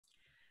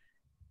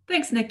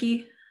Thanks,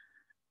 Nikki.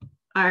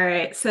 All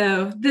right,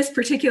 so this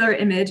particular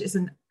image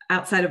isn't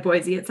outside of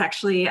Boise. It's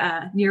actually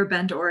near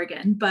Bend,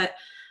 Oregon, but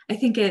I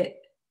think it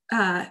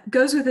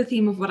goes with the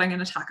theme of what I'm going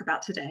to talk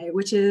about today,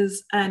 which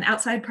is an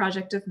outside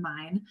project of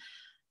mine.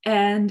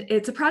 And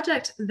it's a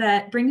project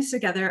that brings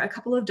together a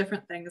couple of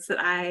different things that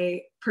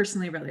I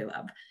personally really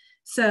love.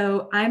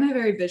 So I'm a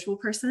very visual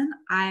person.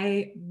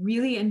 I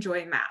really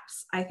enjoy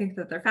maps. I think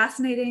that they're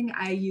fascinating.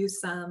 I use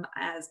some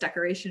as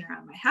decoration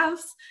around my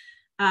house.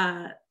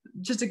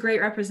 Just a great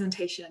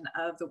representation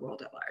of the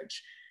world at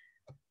large.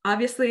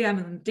 Obviously, I'm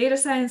on the data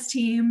science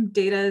team.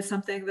 Data is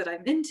something that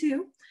I'm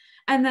into.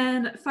 And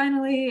then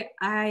finally,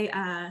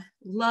 I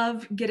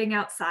love getting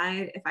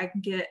outside. If I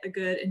can get a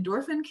good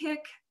endorphin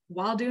kick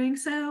while doing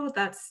so,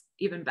 that's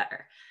even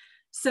better.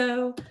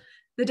 So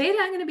the data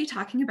I'm going to be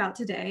talking about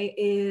today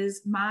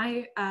is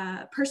my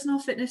personal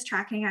fitness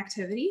tracking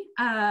activity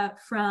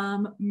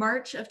from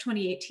March of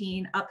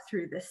 2018 up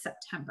through this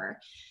September.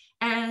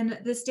 And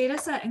this data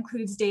set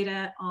includes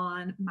data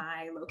on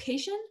my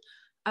location,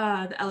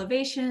 the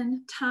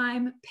elevation,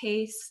 time,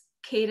 pace,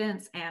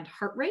 cadence, and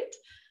heart rate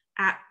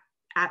at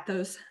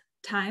those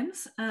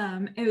times.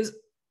 It was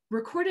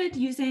recorded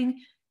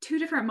using two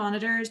different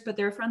monitors, but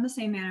they're from the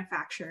same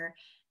manufacturer.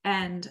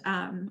 And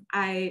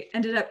I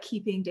ended up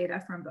keeping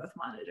data from both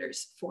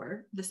monitors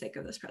for the sake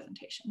of this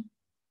presentation.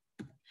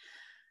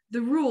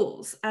 The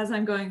rules as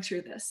I'm going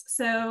through this.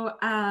 So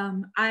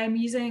I'm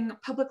using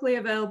publicly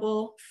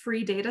available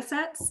free data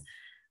sets.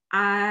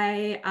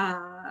 I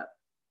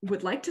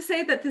would like to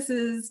say that this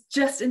is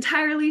just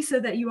entirely so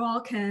that you all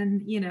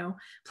can,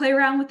 play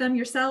around with them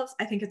yourselves.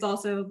 I think it's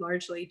also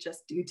largely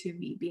just due to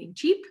me being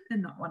cheap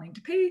and not wanting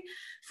to pay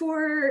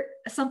for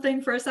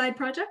something for a side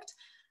project.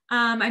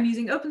 I'm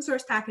using open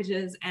source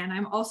packages, and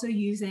I'm also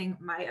using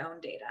my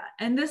own data.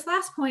 And this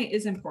last point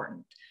is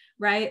important,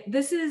 right?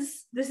 This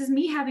is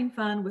me having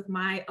fun with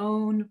my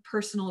own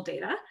personal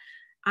data.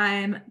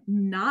 I'm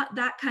not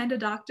that kind of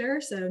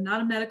doctor, so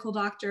not a medical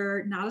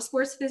doctor, not a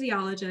sports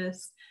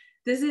physiologist.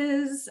 This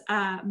is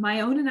my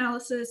own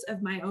analysis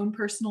of my own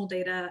personal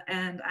data,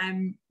 and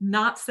I'm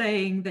not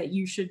saying that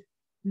you should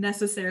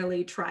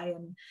necessarily try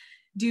and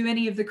do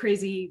any of the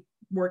crazy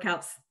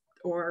workouts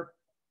or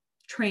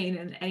train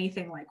in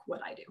anything like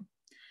what I do.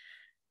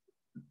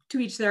 To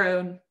each their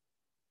own,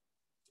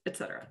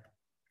 etc.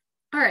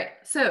 All right,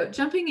 so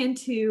jumping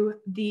into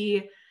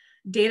the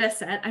data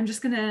set, I'm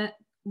just gonna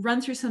run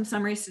through some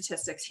summary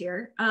statistics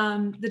here.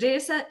 The data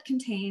set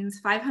contains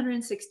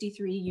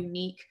 563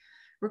 unique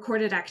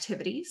recorded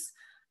activities,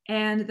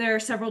 and there are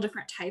several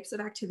different types of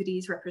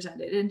activities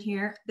represented in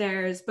here.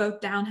 There's both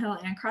downhill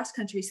and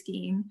cross-country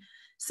skiing,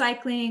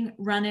 cycling,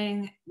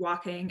 running,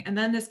 walking, and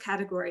then this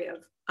category of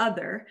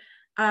other,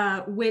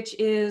 which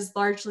is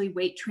largely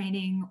weight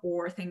training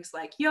or things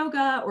like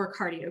yoga or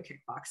cardio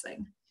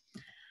kickboxing.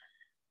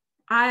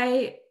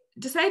 I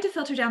decided to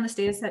filter down this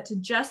data set to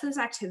just those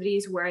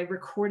activities where I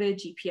recorded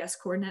GPS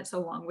coordinates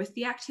along with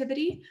the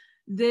activity.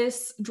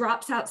 This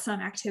drops out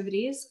some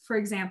activities. For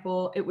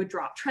example, it would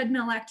drop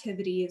treadmill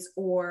activities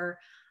or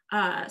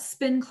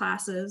spin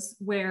classes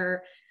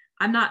where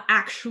I'm not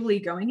actually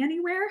going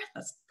anywhere.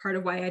 That's part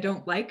of why I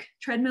don't like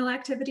treadmill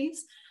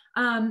activities.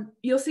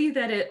 You'll see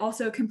that it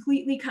also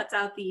completely cuts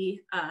out the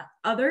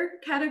other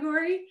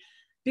category,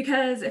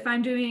 because if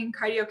I'm doing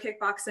cardio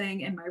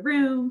kickboxing in my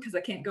room because I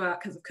can't go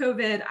out because of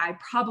COVID, I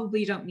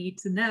probably don't need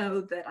to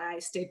know that I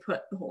stayed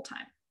put the whole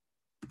time.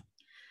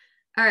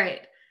 All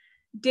right,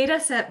 data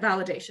set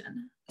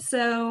validation.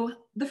 So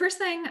the first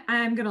thing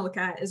I'm going to look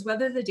at is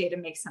whether the data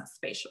makes sense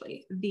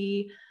spatially.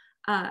 The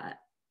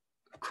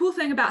cool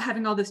thing about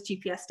having all this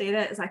GPS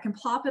data is I can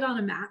plop it on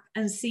a map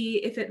and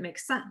see if it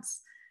makes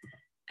sense.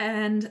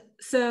 And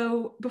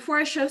so before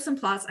I show some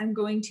plots, I'm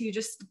going to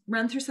just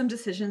run through some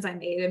decisions I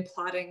made in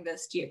plotting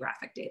this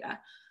geographic data.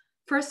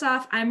 First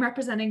off, I'm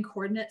representing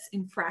coordinates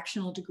in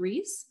fractional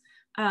degrees.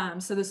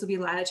 So this will be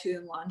latitude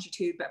and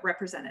longitude, but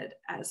represented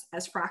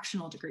as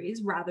fractional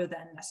degrees rather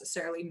than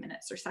necessarily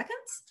minutes or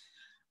seconds.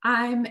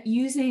 I'm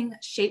using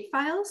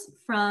shapefiles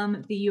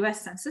from the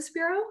US Census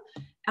Bureau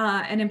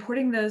and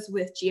importing those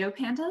with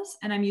GeoPandas,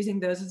 and I'm using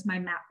those as my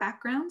map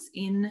backgrounds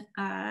in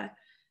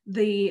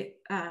the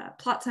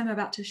plots I'm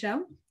about to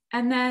show.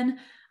 And then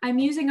I'm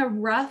using a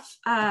rough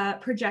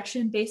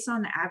projection based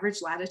on the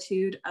average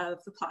latitude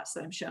of the plots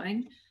that I'm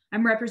showing.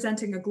 I'm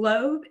representing a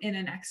globe in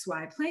an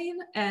XY plane,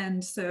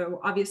 and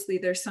so obviously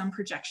there's some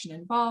projection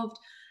involved.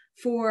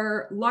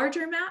 For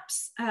larger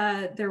maps,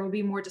 there will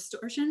be more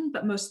distortion,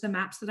 but most of the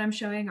maps that I'm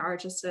showing are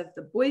just of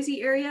the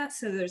Boise area,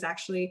 so there's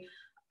actually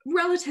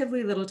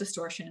relatively little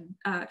distortion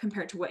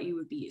compared to what you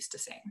would be used to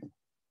seeing.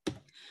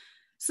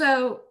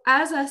 So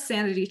as a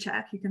sanity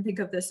check, you can think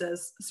of this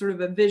as sort of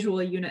a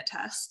visual unit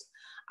test.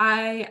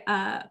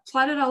 I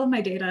plotted all of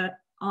my data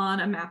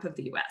on a map of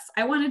the US.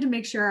 I wanted to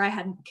make sure I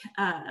hadn't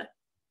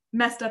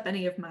messed up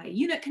any of my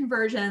unit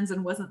conversions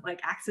and wasn't like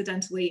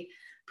accidentally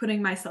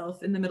putting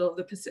myself in the middle of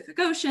the Pacific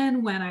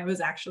Ocean when I was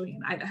actually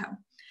in Idaho.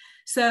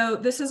 So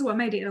this is what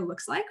my data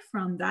looks like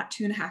from that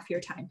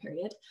 2.5-year time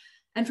period.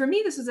 And for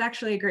me, this was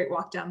actually a great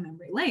walk down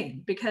memory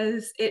lane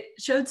because it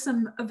showed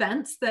some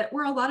events that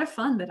were a lot of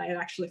fun that I had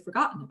actually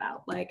forgotten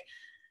about, like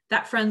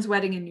that friend's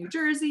wedding in New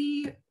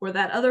Jersey, or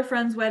that other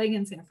friend's wedding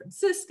in San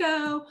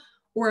Francisco,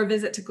 or a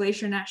visit to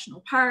Glacier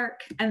National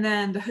Park, and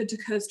then the Hood to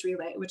Coast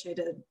relay, which I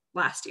did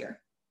last year.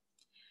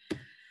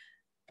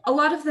 A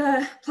lot of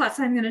the plots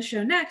I'm going to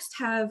show next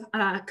have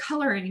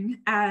coloring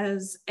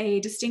as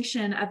a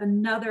distinction of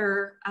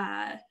another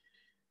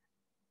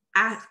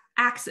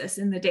axis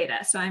in the data.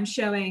 So I'm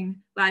showing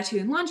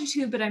latitude and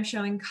longitude, but I'm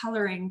showing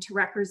coloring to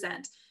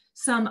represent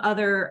some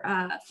other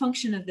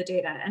function of the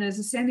data. And as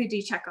a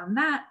sanity check on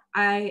that,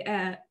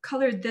 I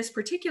colored this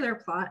particular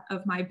plot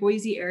of my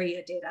Boise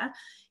area data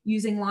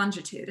using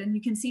longitude. And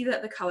you can see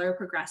that the color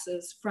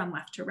progresses from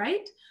left to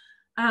right.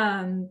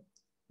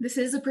 This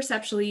is a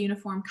perceptually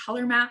uniform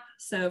color map.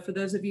 So for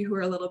those of you who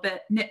are a little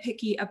bit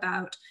nitpicky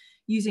about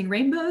using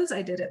rainbows,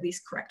 I did at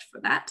least correct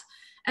for that.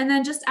 And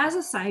then just as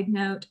a side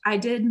note, I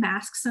did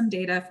mask some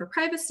data for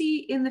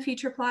privacy in the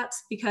feature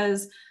plots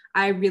because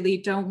I really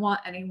don't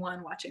want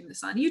anyone watching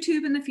this on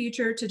YouTube in the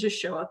future to just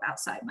show up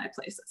outside my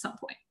place at some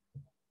point.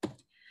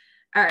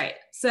 All right,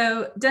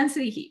 so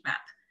density heat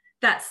map.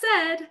 That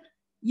said,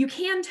 you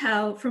can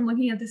tell from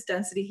looking at this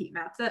density heat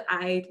map that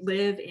I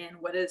live in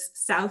what is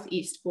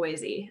southeast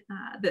Boise,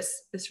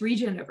 this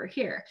region over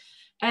here.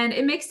 And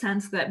it makes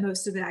sense that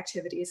most of the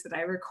activities that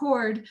I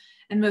record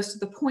and most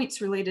of the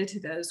points related to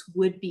those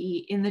would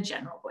be in the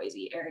general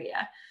Boise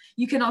area.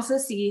 You can also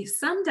see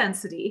some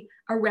density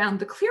around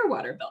the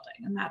Clearwater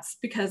building, and that's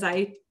because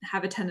I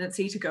have a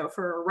tendency to go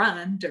for a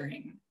run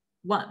during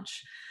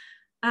lunch.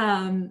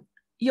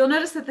 You'll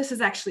notice that this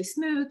is actually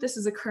smooth. This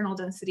is a kernel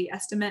density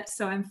estimate,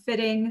 so I'm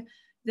fitting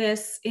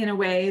this in a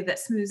way that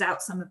smooths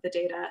out some of the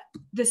data.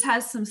 This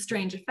has some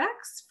strange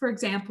effects. For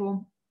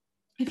example,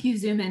 if you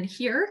zoom in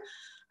here,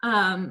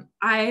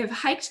 I've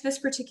hiked this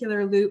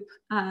particular loop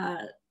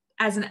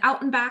as an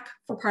out and back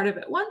for part of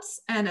it once,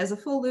 and as a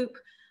full loop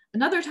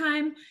another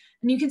time.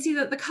 And you can see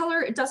that the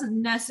color, it doesn't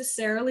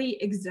necessarily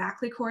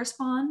exactly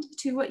correspond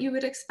to what you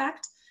would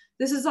expect.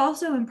 This is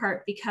also in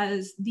part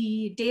because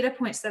the data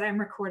points that I'm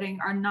recording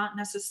are not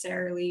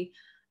necessarily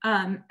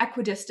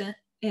equidistant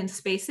in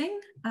spacing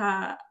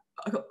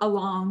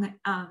along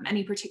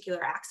any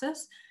particular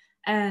axis.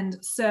 And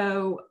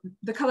so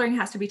the coloring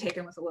has to be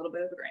taken with a little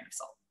bit of a grain of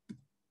salt.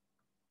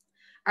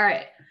 All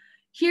right,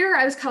 here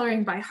I was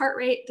coloring by heart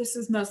rate. This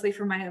is mostly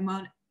for my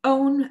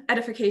own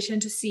edification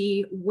to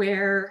see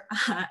where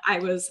I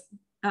was,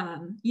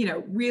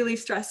 really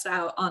stressed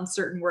out on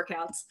certain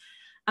workouts.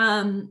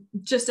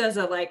 Just as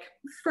a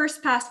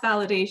first pass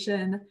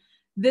validation,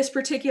 this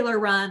particular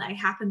run I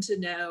happen to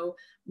know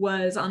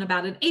was on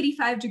about an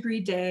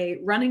 85-degree day,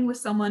 running with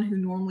someone who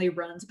normally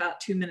runs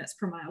about 2 minutes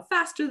per mile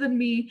faster than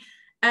me.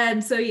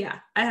 And so yeah,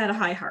 I had a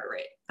high heart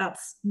rate.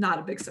 That's not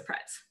a big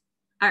surprise.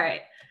 All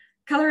right.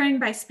 Coloring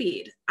by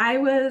speed. I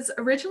was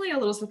originally a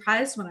little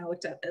surprised when I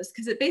looked at this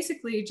because it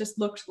basically just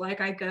looked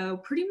like I go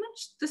pretty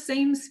much the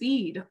same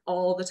speed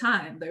all the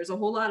time. There's a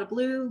whole lot of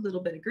blue, a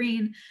little bit of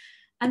green.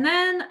 And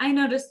then I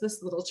noticed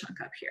this little chunk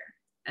up here.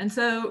 And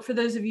so for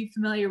those of you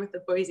familiar with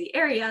the Boise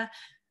area,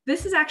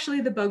 this is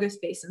actually the Bogus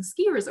Basin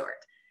Ski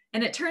Resort.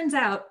 And it turns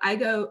out I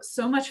go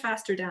so much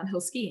faster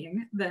downhill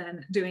skiing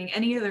than doing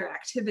any other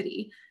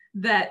activity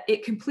that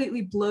it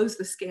completely blows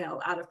the scale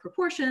out of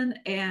proportion,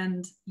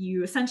 and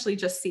you essentially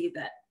just see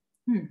that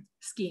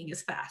skiing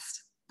is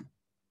fast.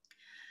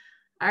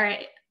 All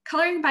right,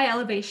 coloring by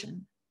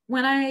elevation.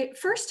 When I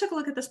first took a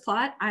look at this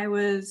plot, I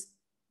was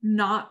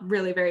not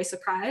really very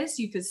surprised.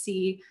 You could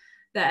see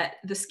that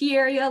the ski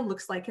area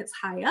looks like it's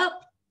high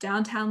up,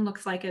 downtown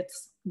looks like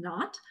it's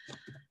not.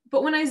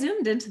 But when I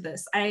zoomed into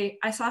this, I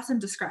saw some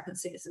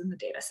discrepancies in the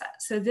data set.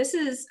 So this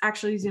is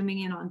actually zooming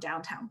in on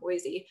downtown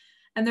Boise.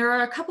 And there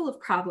are a couple of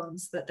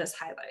problems that this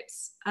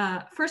highlights.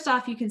 First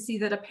off, you can see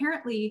that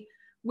apparently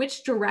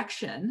which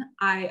direction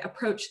I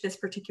approach this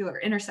particular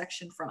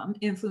intersection from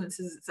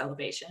influences its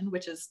elevation,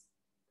 which is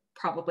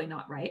probably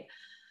not right.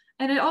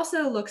 And it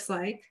also looks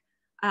like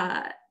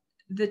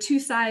the two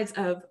sides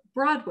of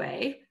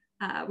Broadway,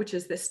 which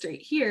is this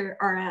street here,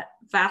 are at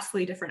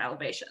vastly different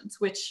elevations,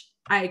 which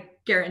I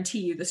guarantee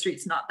you the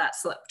street's not that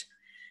sloped.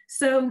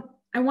 So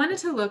I wanted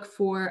to look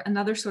for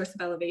another source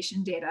of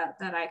elevation data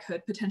that I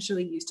could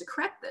potentially use to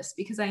correct this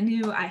because I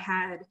knew I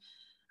had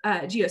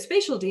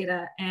geospatial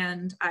data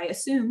and I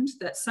assumed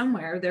that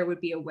somewhere there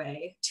would be a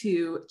way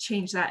to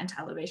change that into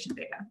elevation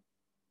data.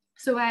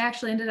 So what I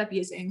actually ended up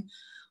using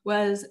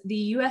was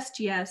the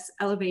USGS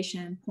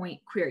elevation point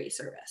query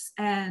service.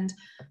 And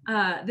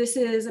this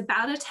is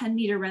about a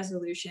 10-meter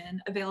resolution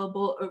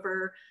available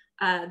over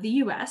the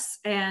US,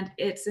 and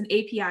it's an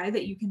API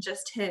that you can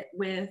just hit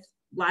with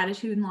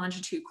latitude and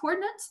longitude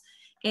coordinates,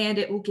 and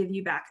it will give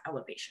you back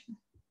elevation.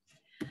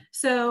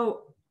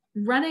 So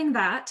running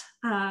that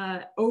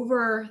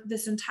over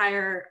this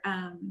entire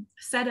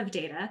set of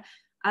data,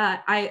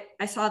 I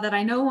saw that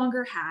I no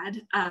longer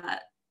had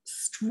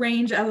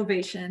strange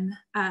elevation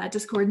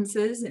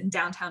discordances in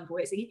downtown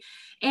Boise,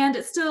 and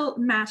it still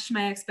matched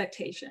my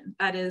expectation.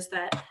 That is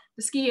that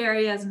the ski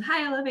area is in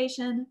high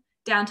elevation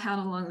downtown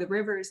along the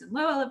rivers in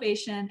low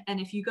elevation. And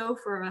if you go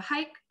for a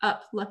hike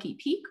up Lucky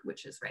Peak,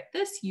 which is right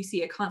this, you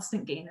see a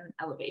constant gain in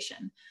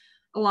elevation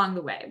along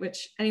the way,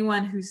 which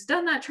anyone who's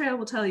done that trail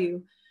will tell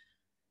you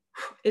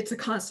it's a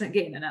constant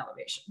gain in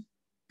elevation.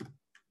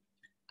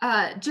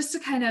 Just to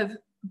kind of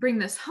bring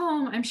this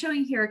home, I'm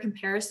showing here a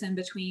comparison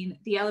between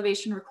the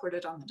elevation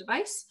recorded on the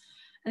device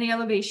and the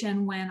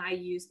elevation when I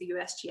use the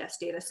USGS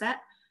data set.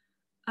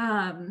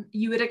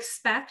 You would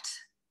expect,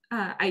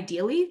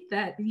 ideally,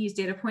 that these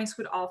data points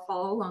would all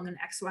fall along an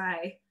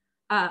XY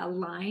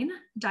line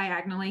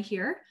diagonally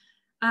here.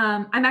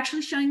 I'm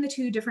actually showing the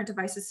two different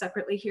devices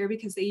separately here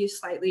because they use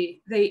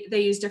they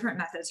use different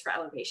methods for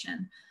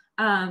elevation.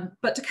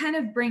 But to kind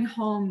of bring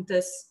home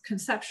this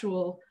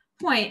conceptual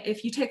point,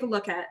 if you take a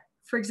look at,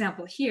 for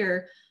example,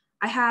 here,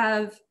 I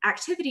have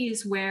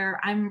activities where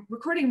I'm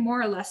recording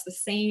more or less the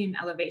same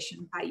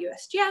elevation by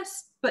USGS,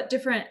 but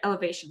different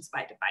elevations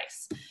by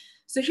device.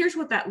 So here's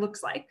what that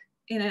looks like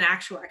in an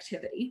actual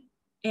activity.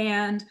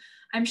 And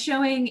I'm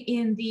showing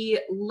in the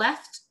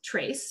left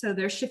trace, so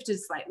they're shifted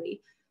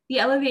slightly, the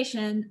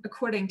elevation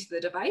according to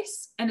the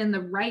device, and in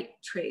the right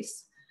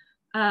trace,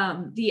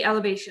 the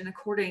elevation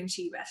according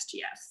to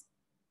USGS.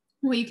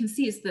 What you can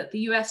see is that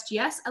the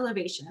USGS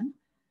elevation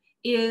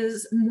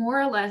is more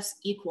or less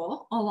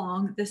equal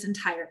along this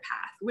entire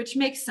path, which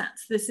makes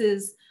sense. This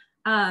is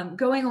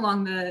going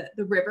along the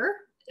river,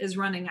 is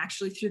running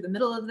actually through the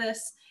middle of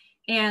this,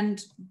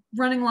 and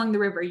running along the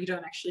river, you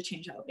don't actually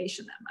change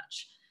elevation that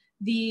much.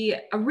 The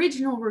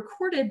original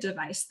recorded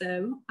device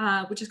though,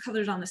 which is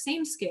colored on the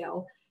same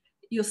scale,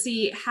 you'll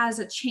see has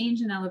a change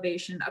in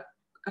elevation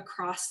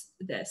across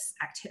this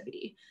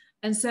activity.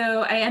 And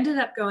so I ended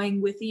up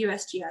going with the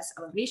USGS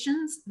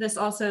elevations. This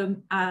also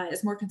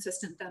is more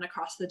consistent than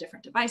across the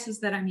different devices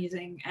that I'm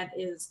using and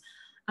is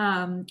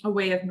a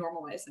way of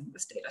normalizing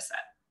this data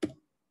set.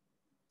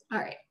 All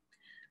right,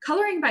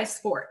 coloring by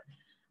sport.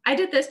 I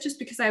did this just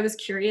because I was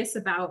curious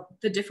about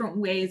the different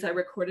ways I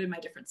recorded my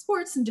different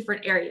sports in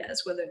different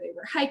areas, whether they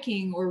were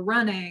hiking or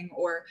running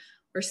or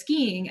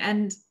skiing.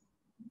 And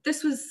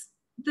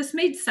this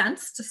made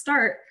sense to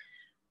start.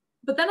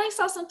 But then I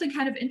saw something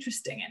kind of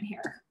interesting in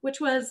here, which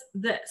was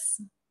this.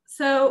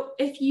 So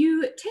if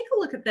you take a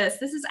look at this,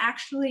 this is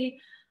actually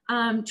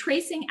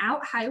tracing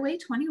out Highway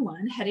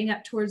 21, heading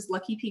up towards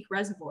Lucky Peak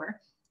Reservoir.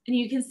 And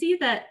you can see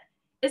that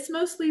it's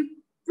mostly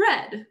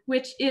red,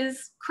 which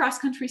is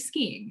cross-country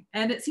skiing.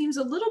 And it seems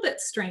a little bit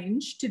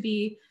strange to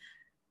be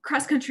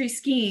cross-country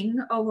skiing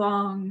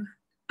along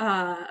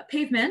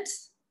pavement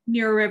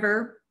near a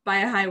river by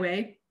a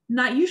highway,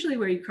 not usually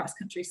where you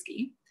cross-country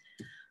ski.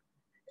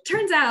 It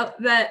turns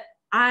out that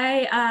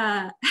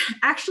I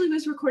actually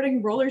was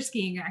recording roller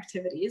skiing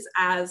activities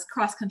as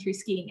cross-country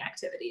skiing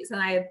activities, and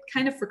I had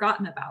kind of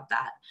forgotten about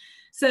that.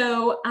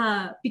 So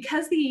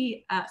because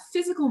the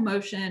physical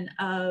motion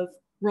of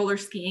roller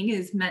skiing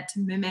is meant to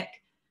mimic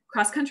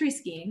cross-country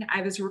skiing,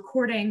 I was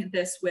recording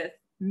this with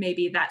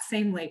maybe that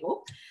same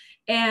label.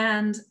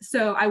 And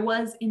so I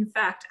was in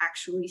fact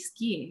actually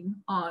skiing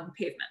on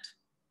pavement.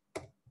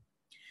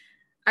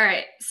 All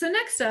right, so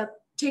next up,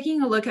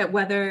 taking a look at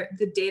whether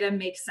the data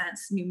makes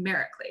sense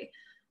numerically.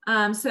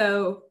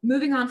 So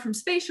moving on from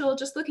spatial,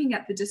 just looking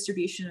at the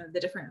distribution of the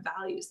different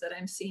values that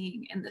I'm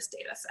seeing in this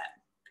data set.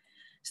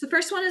 So the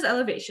first one is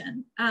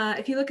elevation.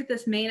 If you look at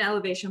this main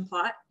elevation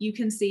plot, you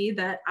can see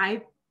that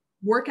I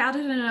work out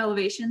at an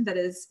elevation that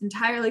is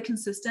entirely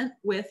consistent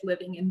with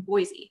living in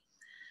Boise.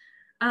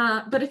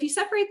 But if you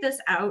separate this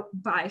out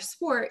by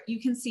sport,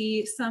 you can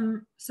see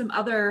some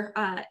other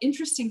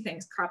interesting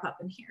things crop up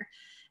in here.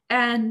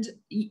 And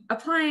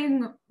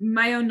applying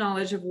my own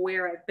knowledge of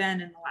where I've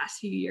been in the last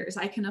few years,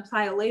 I can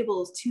apply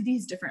labels to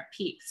these different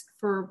peaks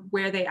for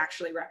where they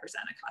actually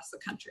represent across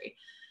the country.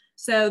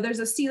 So there's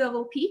a sea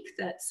level peak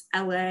that's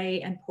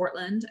LA and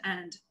Portland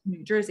and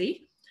New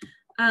Jersey.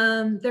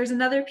 There's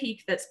another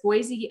peak that's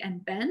Boise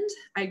and Bend.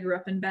 I grew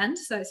up in Bend,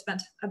 so I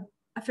spent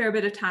a fair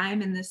bit of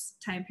time in this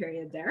time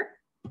period there.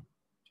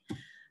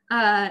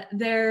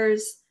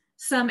 There's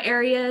some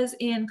areas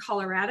in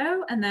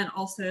Colorado, and then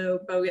also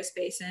Bogus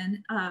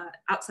Basin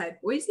outside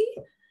Boise.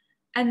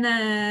 And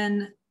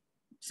then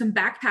some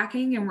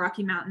backpacking in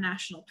Rocky Mountain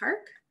National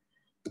Park.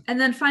 And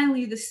then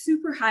finally, the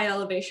super high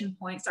elevation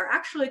points are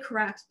actually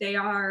correct. They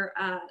are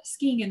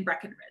skiing in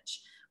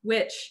Breckenridge,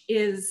 which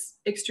is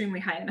extremely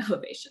high in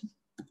elevation.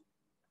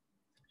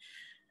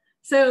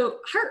 So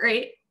heart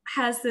rate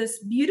has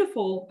this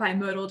beautiful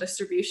bimodal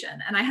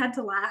distribution. And I had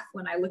to laugh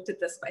when I looked at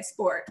this by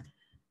sport,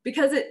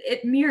 because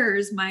it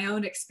mirrors my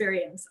own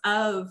experience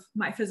of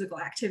my physical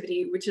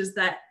activity, which is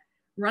that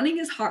running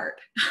is hard.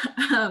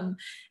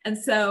 And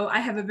so I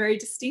have a very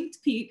distinct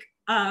peak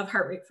of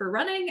heart rate for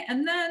running,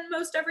 and then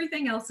most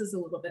everything else is a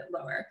little bit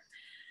lower.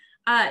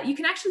 You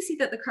can actually see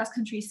that the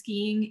cross-country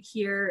skiing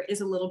here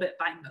is a little bit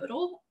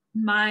bimodal.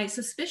 My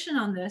suspicion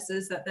on this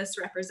is that this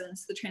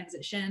represents the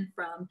transition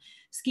from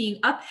skiing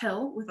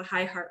uphill with a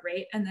high heart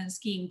rate and then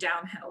skiing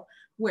downhill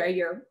where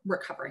you're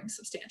recovering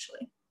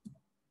substantially.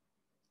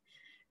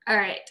 All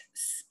right,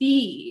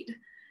 speed.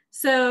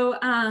 So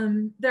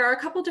there are a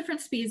couple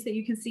different speeds that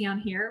you can see on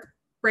here.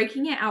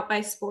 breaking it out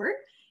by sport,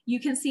 you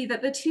can see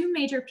that the two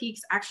major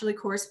peaks actually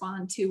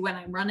correspond to when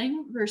I'm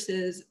running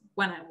versus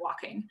when I'm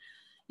walking.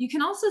 You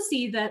can also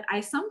see that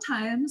I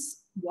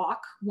sometimes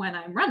walk when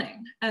I'm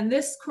running, and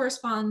this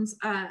corresponds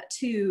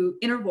to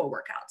interval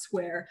workouts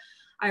where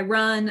I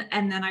run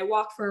and then I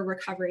walk for a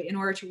recovery in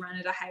order to run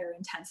at a higher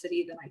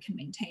intensity than I can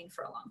maintain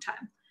for a long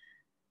time.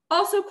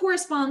 Also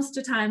corresponds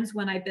to times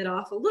when I bit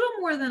off a little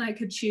more than I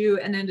could chew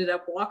and ended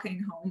up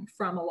walking home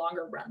from a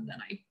longer run than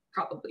I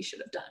probably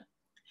should have done.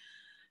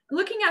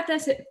 Looking at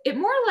this, it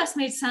more or less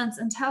made sense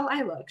until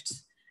I looked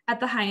at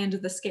the high end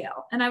of the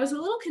scale. And I was a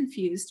little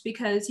confused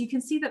because you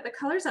can see that the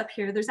colors up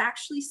here, there's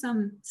actually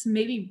some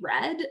maybe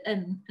red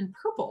and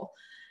purple.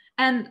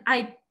 And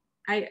I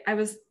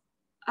was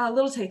a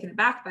little taken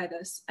aback by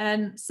this.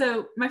 And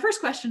so my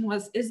first question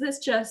was, is this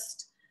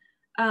just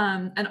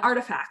an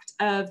artifact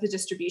of the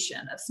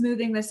distribution, of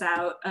smoothing this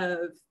out,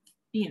 of,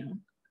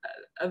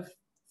 of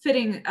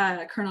fitting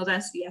a kernel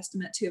density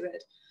estimate to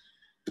it?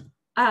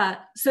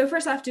 So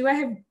first off, do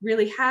I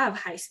really have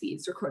high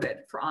speeds recorded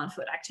for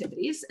on-foot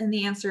activities? And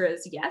the answer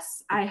is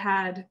yes. I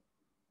had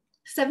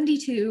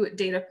 72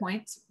 data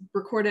points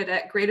recorded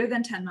at greater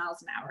than 10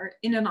 miles an hour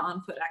in an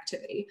on-foot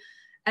activity.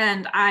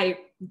 And I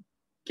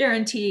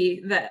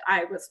guarantee that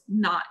I was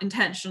not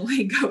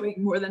intentionally going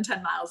more than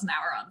 10 miles an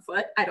hour on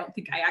foot. I don't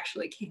think I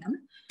actually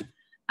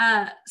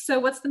can. So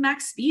what's the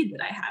max speed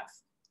that I have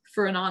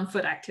for an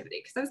on-foot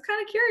activity? Because I was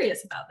kind of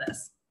curious about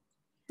this.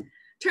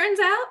 Turns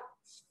out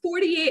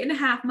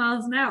 48.5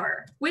 miles an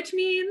hour, which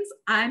means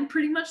I'm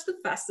pretty much the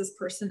fastest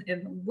person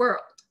in the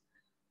world.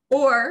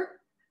 Or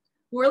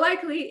more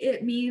likely,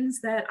 it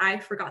means that I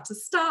forgot to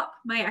stop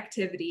my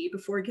activity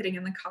before getting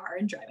in the car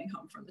and driving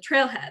home from the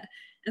trailhead.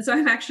 And so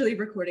I'm actually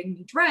recording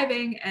me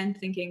driving and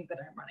thinking that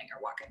I'm running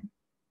or walking.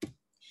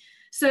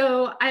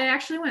 So I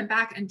actually went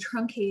back and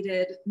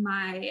truncated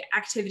my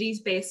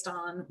activities based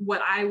on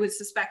what I would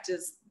suspect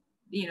is,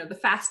 the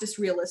fastest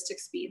realistic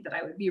speed that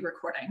I would be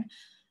recording.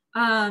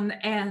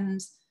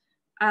 And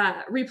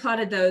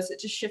replotted those. It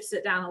just shifts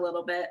it down a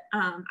little bit.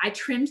 I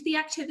trimmed the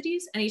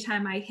activities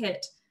anytime I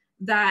hit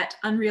that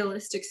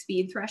unrealistic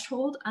speed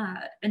threshold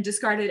and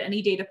discarded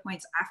any data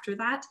points after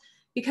that,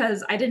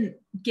 because I didn't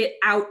get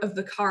out of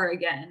the car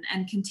again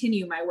and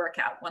continue my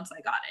workout once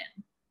I got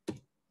in.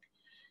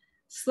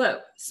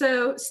 Slope.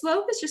 So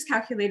slope is just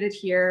calculated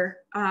here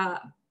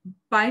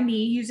by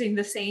me using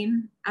the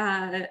same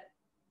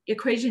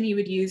equation you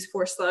would use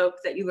for slope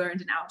that you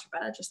learned in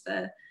algebra, just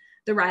the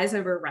rise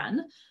over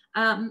run.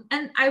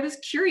 And I was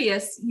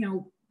curious,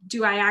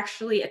 do I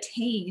actually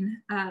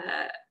attain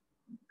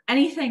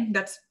anything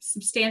that's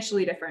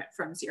substantially different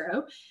from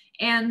zero?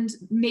 And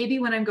maybe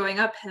when I'm going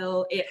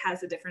uphill, it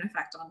has a different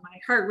effect on my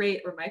heart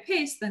rate or my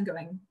pace than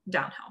going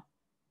downhill.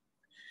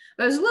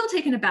 But I was a little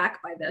taken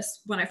aback by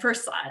this when I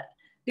first saw it,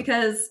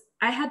 because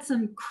I had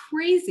some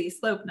crazy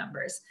slope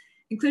numbers,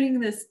 including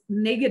this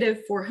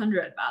negative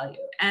 400 value.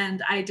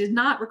 And I did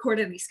not record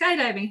any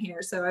skydiving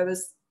here, so I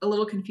was a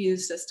little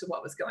confused as to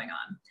what was going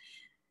on.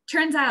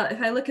 Turns out,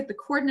 if I look at the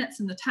coordinates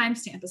and the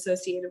timestamp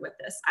associated with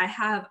this, I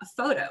have a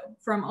photo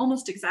from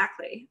almost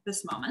exactly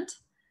this moment,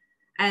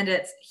 and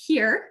it's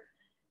here.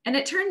 And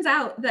it turns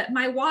out that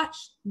my watch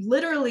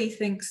literally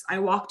thinks I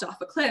walked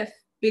off a cliff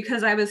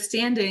because I was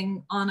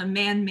standing on a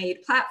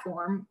man-made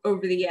platform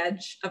over the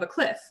edge of a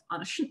cliff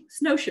on a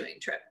snowshoeing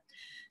trip.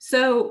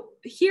 So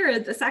here,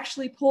 this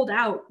actually pulled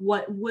out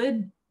what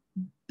would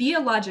be a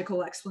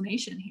logical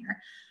explanation here.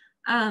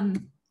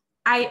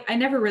 I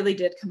never really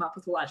did come up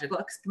with a logical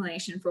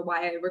explanation for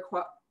why I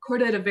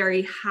recorded a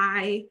very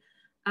high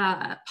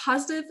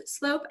positive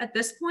slope at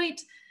this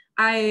point.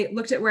 I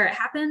looked at where it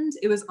happened.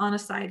 It was on a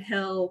side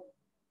hill.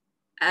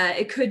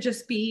 It could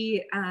just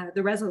be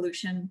the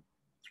resolution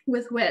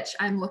with which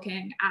I'm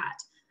looking at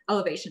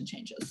elevation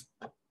changes.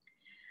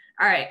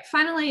 All right,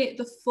 finally,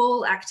 the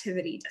full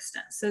activity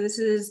distance. So this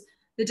is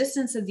the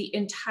distance of the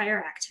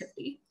entire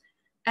activity.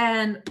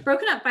 And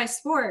broken up by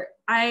sport,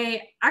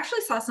 I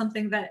actually saw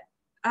something that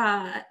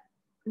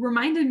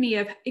reminded me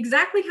of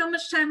exactly how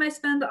much time I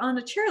spend on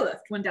a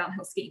chairlift when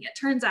downhill skiing. It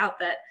turns out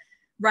that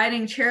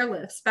riding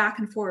chairlifts back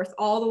and forth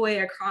all the way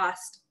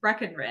across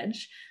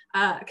Breckenridge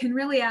can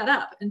really add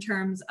up in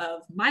terms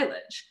of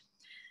mileage.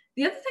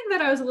 The other thing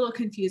that I was a little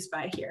confused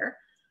by here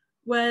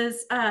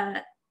was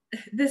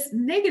this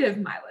negative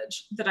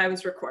mileage that I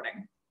was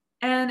recording.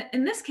 And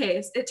in this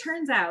case, it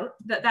turns out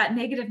that that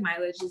negative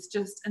mileage is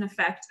just an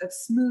effect of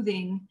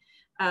smoothing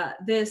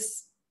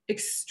this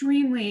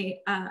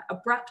extremely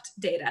abrupt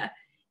data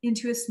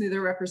into a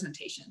smoother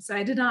representation. So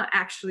I did not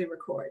actually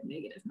record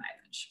negative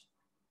mileage.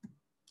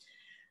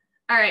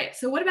 All right,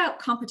 so what about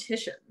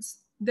competitions?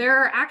 There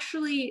are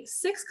actually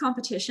 6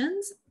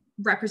 competitions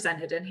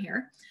represented in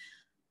here.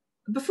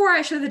 Before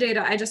I show the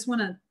data, I just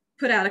want to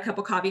put out a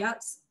couple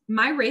caveats.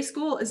 My race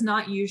goal is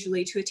not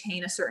usually to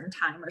attain a certain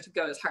time or to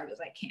go as hard as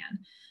I can.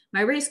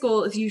 My race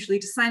goal is usually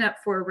to sign up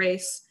for a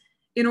race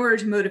in order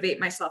to motivate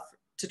myself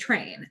to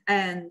train.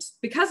 And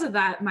because of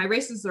that, my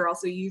races are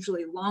also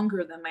usually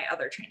longer than my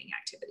other training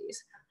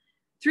activities.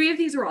 3 of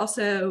these were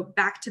also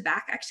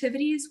back-to-back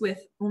activities with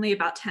only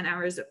about 10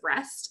 hours of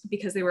rest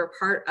because they were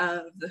part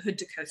of the Hood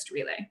to Coast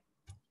relay.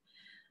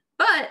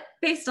 But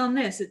based on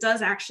this, it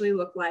does actually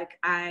look like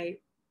I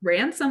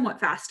ran somewhat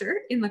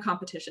faster in the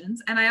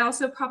competitions, and I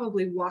also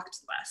probably walked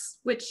less,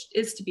 which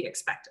is to be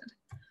expected.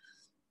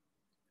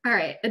 All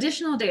right,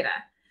 additional data.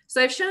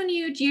 So I've shown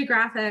you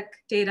geographic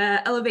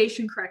data,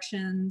 elevation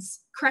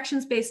corrections,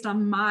 corrections based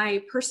on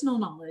my personal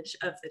knowledge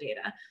of the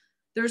data.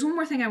 There's one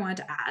more thing I wanted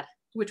to add,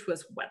 which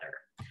was weather.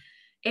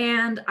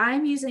 And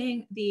I'm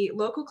using the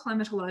local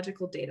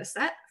climatological data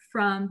set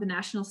from the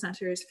National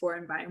Centers for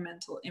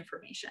Environmental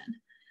Information.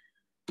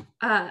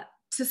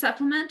 To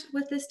supplement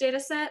with this data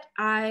set,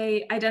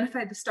 I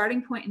identified the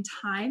starting point in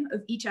time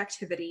of each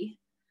activity,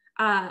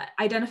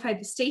 identified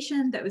the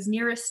station that was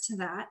nearest to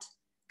that,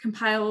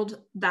 compiled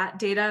that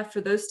data for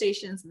those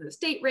stations and those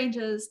date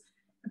ranges,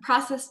 and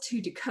processed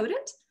to decode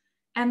it.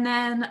 And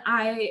then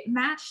I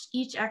matched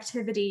each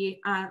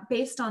activity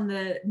based on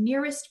the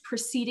nearest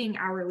preceding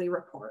hourly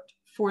report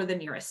for the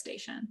nearest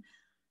station.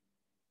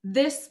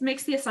 This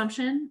makes the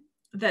assumption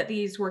that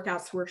these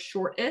workouts were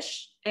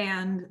short-ish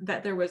and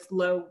that there was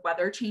low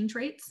weather change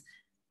rates.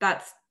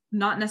 That's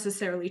not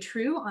necessarily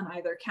true on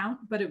either count,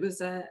 but it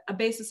was a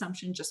base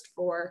assumption just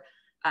for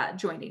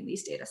joining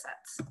these data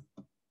sets.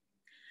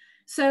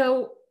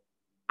 So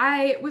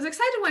I was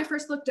excited when I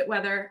first looked at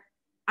weather.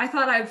 I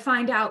thought I'd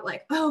find out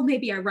like, oh,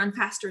 maybe I run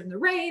faster in the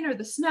rain or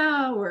the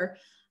snow or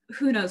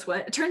who knows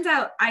what. It turns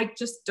out I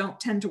just don't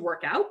tend to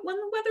work out when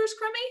the weather's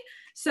crummy.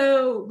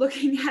 So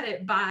looking at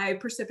it by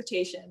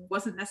precipitation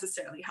wasn't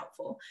necessarily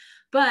helpful.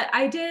 But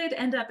I did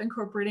end up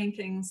incorporating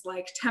things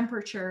like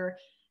temperature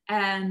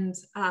and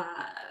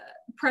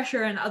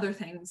pressure and other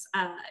things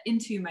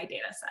into my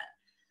data set.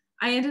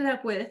 I ended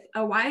up with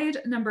a wide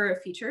number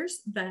of features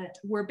that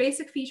were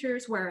basic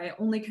features where I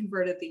only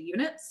converted the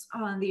units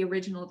on the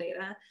original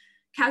data,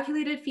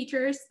 calculated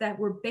features that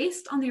were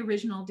based on the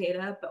original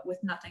data but with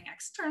nothing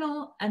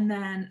external, and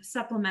then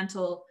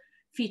supplemental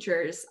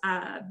features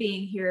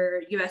being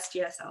here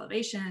USGS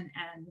elevation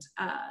and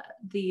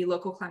the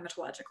local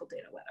climatological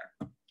data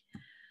weather.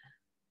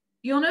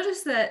 You'll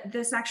notice that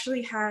this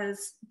actually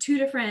has 2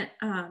 different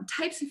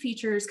types of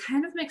features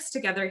kind of mixed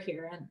together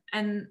here,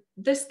 and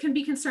this can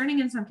be concerning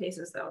in some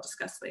cases that I'll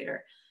discuss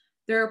later.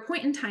 There are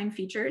point in time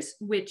features,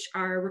 which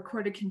are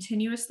recorded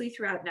continuously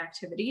throughout an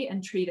activity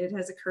and treated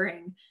as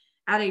occurring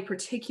at a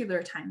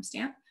particular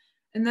timestamp.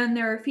 And then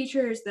there are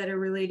features that are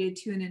related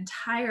to an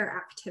entire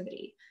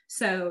activity.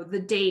 So the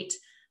date,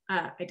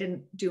 I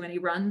didn't do any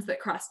runs that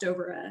crossed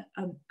over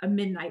a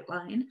midnight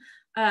line.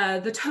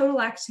 The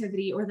total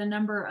activity or the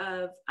number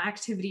of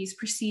activities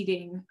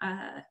preceding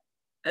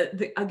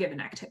a given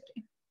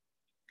activity.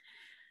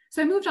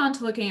 So I moved on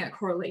to looking at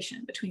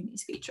correlation between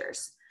these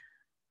features.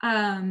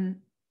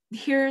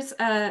 Here's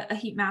a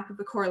heat map of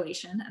the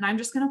correlation, and I'm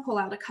just going to pull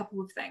out a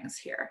couple of things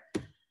here.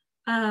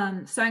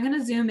 So I'm going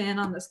to zoom in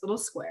on this little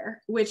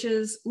square, which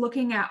is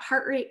looking at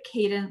heart rate,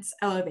 cadence,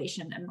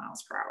 elevation, and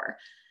miles per hour.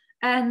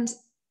 And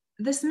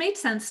this made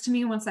sense to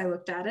me once I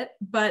looked at it,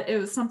 but it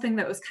was something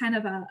that was kind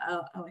of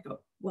like a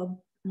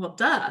well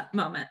duh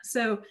moment.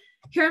 So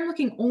here I'm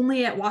looking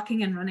only at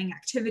walking and running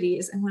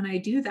activities. And when I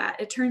do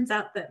that, it turns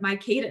out that my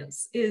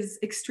cadence is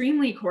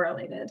extremely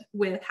correlated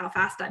with how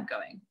fast I'm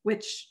going,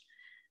 which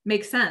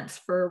makes sense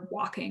for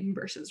walking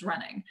versus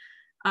running.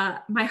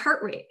 My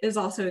heart rate is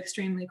also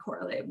extremely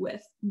correlated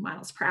with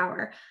miles per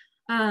hour.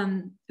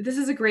 This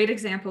is a great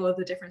example of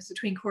the difference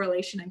between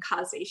correlation and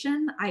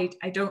causation. I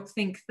don't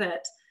think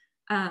that,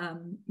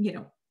 you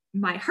know,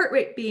 my heart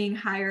rate being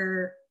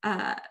higher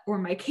or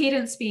my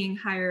cadence being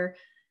higher,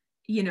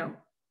 you know,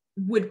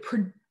 would,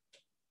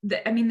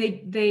 I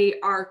mean, they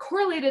are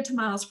correlated to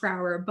miles per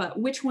hour, but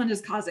which one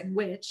is causing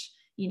which?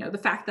 You know, the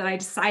fact that I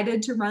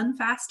decided to run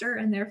faster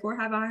and therefore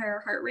have a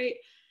higher heart rate,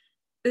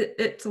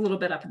 it's a little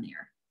bit up in the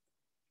air.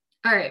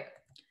 All right,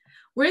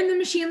 we're in the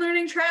machine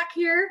learning track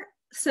here.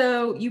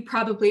 So you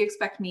probably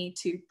expect me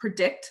to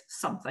predict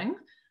something.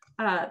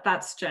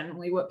 That's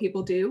generally what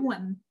people do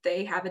when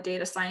they have a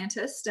data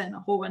scientist and a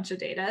whole bunch of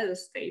data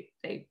is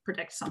they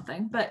predict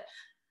something. But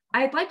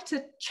I'd like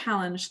to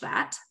challenge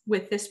that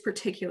with this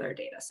particular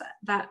data set.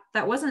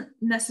 That wasn't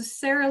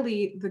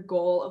necessarily the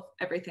goal of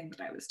everything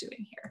that I was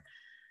doing here.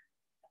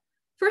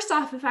 First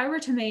off, if I were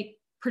to make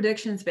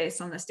predictions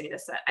based on this data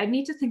set, I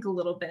need to think a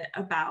little bit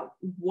about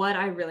what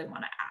I really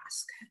want to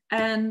ask.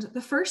 And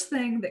the first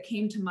thing that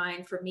came to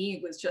mind for me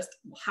was just,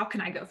 well, how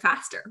can I go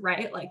faster,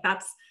 right? Like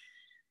that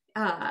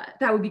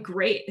would be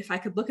great if I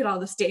could look at all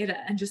this data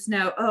and just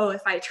know, oh,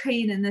 if I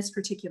train in this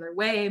particular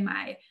way,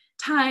 my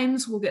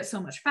times will get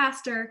so much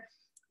faster.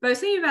 But I was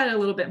thinking about it a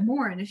little bit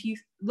more. And if you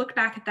look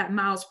back at that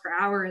miles per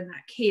hour and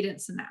that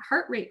cadence and that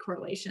heart rate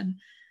correlation,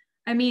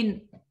 I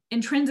mean,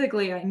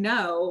 intrinsically, I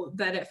know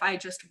that if I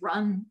just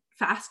run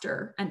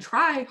faster and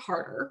try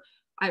harder,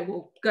 I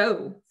will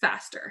go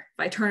faster.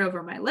 If I turn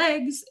over my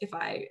legs, if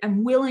I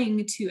am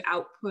willing to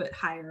output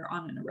higher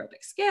on an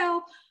aerobic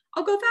scale,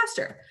 I'll go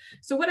faster.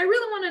 So what I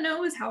really want to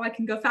know is how I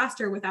can go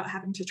faster without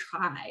having to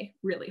try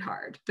really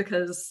hard,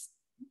 because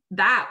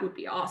that would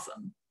be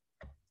awesome.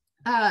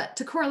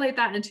 To correlate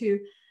that into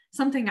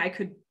something I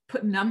could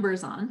put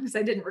numbers on, because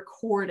I didn't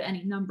record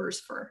any numbers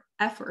for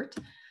effort,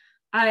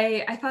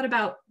 I thought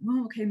about,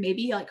 well, okay,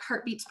 maybe like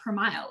heartbeats per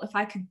mile. If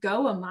I could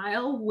go a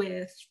mile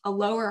with a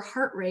lower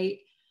heart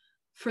rate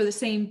for the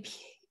same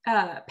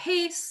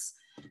pace,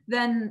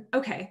 then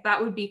okay,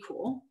 that would be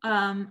cool.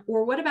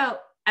 Or what about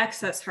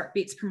excess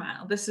heartbeats per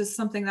mile? This is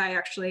something that I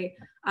actually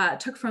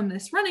took from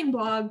this running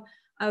blog.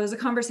 It was a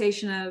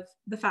conversation of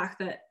the fact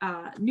that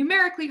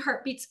numerically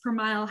heartbeats per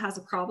mile has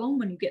a problem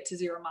when you get to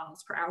 0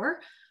 miles per hour.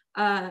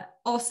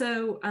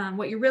 Also,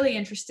 what you're really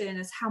interested in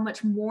is how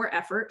much more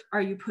effort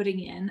are you putting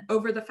in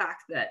over the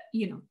fact that,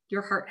 you know,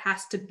 your heart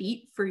has to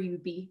beat for you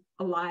to be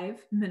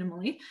alive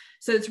minimally.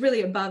 So it's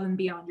really above and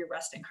beyond your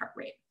resting heart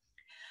rate.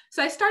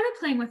 So I started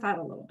playing with that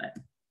a little bit,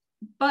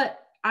 but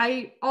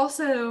I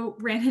also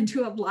ran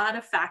into a lot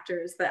of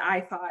factors that I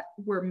thought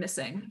were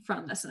missing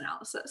from this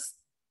analysis.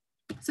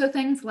 So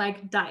things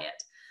like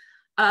diet.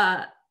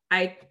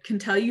 I can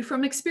tell you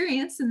from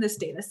experience in this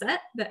data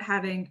set that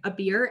having a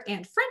beer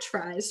and French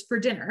fries for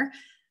dinner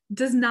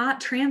does not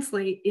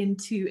translate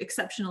into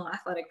exceptional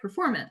athletic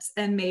performance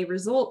and may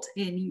result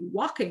in you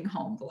walking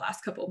home the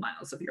last couple of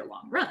miles of your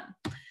long run.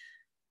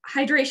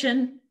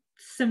 Hydration,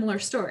 similar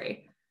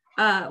story.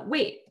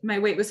 Weight, my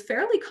weight was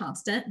fairly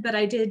constant, but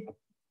I did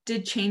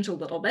change a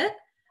little bit.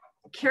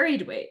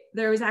 Carried weight,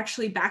 there was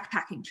actually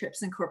backpacking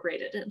trips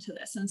incorporated into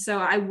this. And so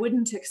I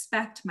wouldn't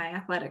expect my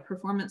athletic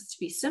performance to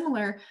be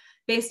similar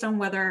based on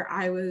whether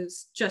I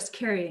was just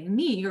carrying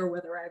me or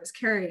whether I was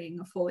carrying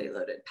a fully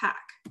loaded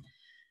pack.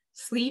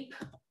 Sleep,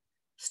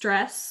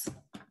 stress,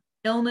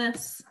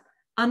 illness,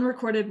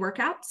 unrecorded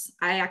workouts.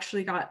 I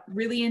actually got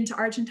really into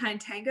Argentine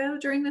tango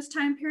during this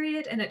time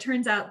period. And it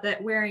turns out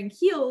that wearing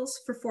heels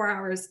for 4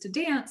 hours to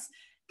dance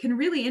can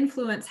really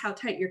influence how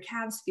tight your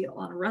calves feel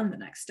on a run the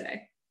next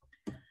day.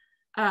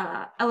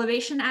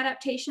 Elevation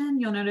adaptation,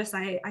 you'll notice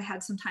I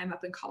had some time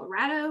up in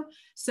Colorado.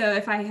 So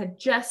if I had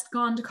just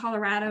gone to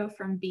Colorado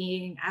from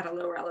being at a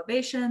lower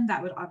elevation,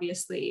 that would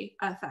obviously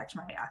affect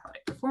my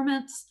athletic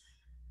performance.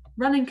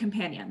 Running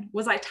companion,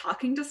 was I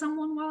talking to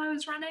someone while I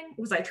was running?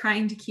 Was I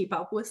trying to keep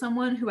up with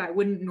someone who I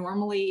wouldn't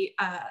normally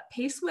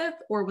pace with?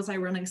 Or was I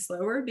running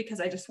slower because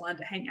I just wanted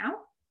to hang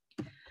out?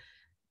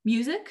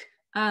 Music.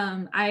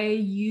 I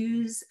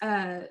use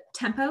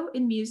tempo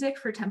in music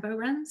for tempo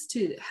runs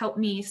to help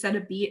me set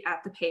a beat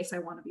at the pace I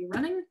want to be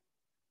running,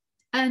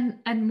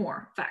 and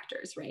more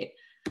factors, right?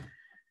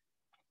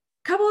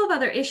 Couple of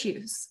other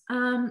issues.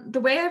 The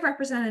way I've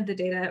represented the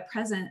data at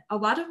present, a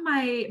lot of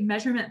my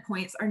measurement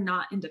points are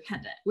not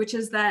independent, which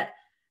is that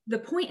the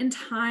point in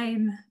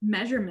time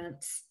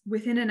measurements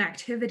within an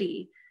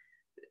activity,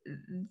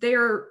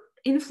 they're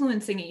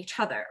influencing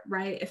each other,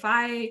 right? If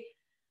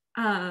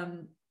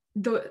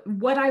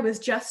what I was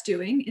just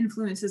doing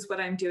influences what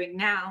I'm doing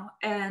now.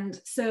 And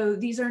so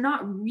these are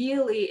not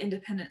really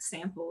independent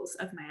samples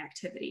of my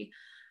activity.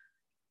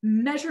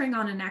 Measuring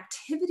on an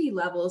activity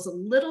level is a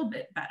little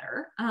bit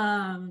better.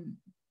 And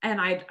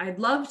I'd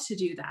love to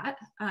do that.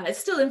 It's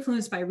still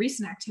influenced by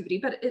recent activity,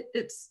 but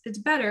it's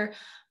better.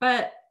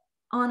 But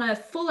on a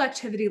full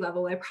activity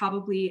level, I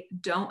probably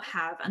don't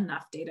have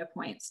enough data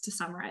points to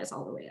summarize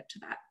all the way up to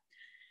that.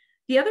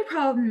 The other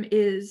problem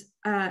is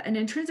an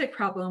intrinsic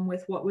problem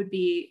with what would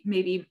be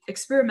maybe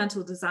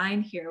experimental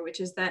design here,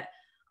 which is that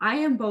I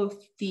am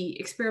both the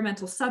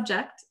experimental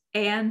subject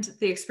and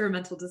the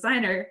experimental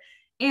designer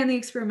and the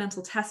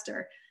experimental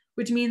tester,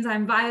 which means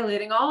I'm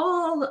violating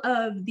all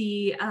of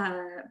the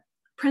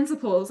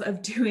principles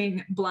of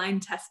doing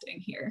blind testing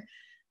here.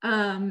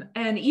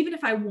 And even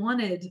if I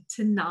wanted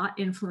to not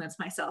influence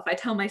myself, I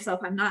tell myself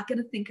I'm not going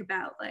to think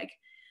about like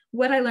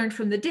what I learned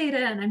from the data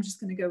and I'm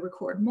just going to go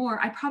record more.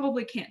 I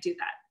probably can't do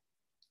that.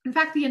 In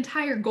fact, the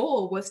entire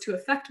goal was to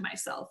affect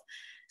myself.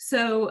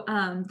 So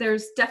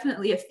there's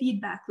definitely a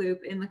feedback loop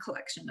in the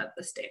collection of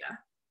this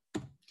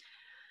data.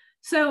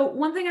 So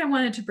one thing I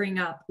wanted to bring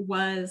up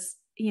was,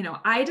 you know,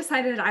 I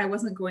decided I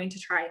wasn't going to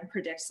try and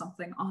predict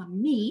something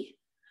on me,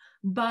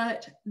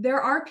 but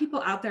there are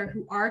people out there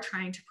who are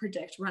trying to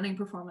predict running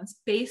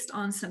performance based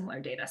on similar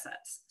data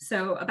sets.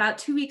 So about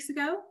 2 weeks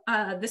ago,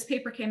 this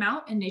paper came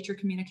out in Nature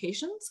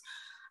Communications,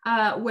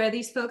 where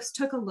these folks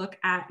took a look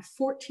at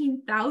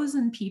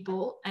 14,000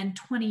 people and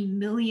 20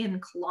 million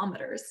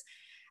kilometers.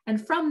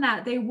 And from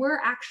that, they were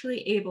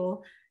actually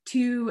able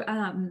to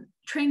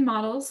train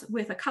models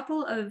with a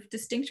couple of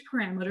distinct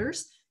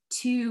parameters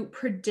to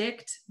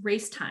predict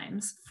race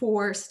times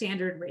for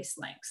standard race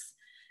lengths.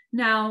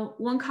 Now,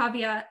 one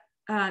caveat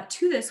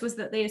to this was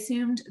that they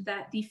assumed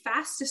that the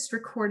fastest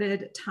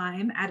recorded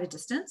time at a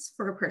distance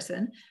for a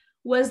person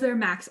was their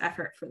max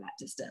effort for that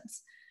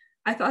distance.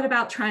 I thought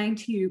about trying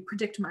to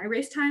predict my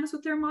race times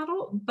with their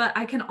model, but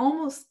I can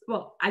almost,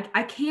 well,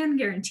 I can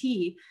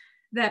guarantee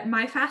that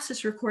my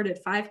fastest recorded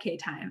 5K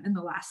time in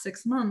the last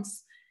 6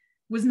 months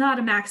was not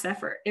a max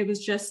effort. It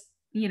was just,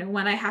 you know,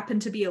 when I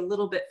happened to be a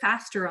little bit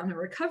faster on the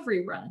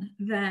recovery run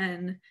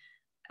than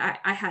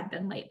I had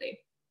been lately.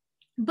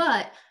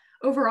 But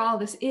overall,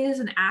 this is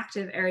an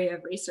active area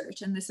of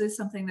research, and this is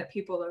something that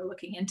people are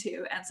looking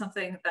into and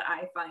something that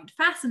I find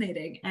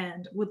fascinating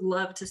and would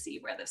love to see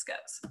where this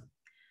goes.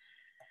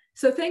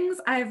 So things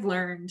I've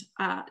learned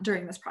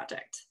during this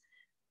project.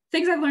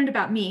 Things I've learned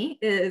about me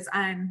is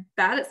I'm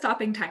bad at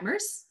stopping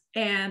timers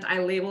and I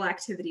label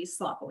activities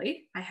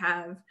sloppily. I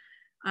have,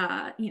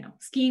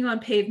 skiing on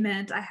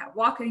pavement. I have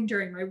walking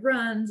during my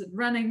runs and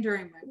running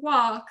during my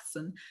walks.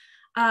 And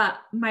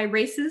my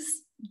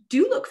races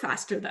do look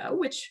faster though,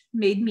 which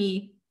made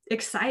me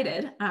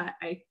excited.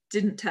 I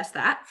didn't test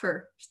that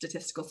for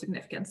statistical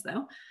significance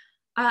though.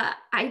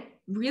 I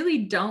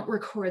really don't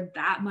record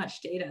that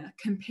much data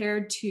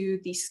compared to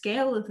the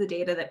scale of the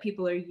data that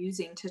people are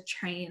using to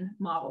train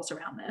models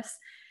around this.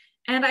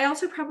 And I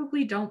also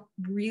probably don't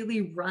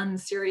really run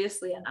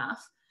seriously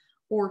enough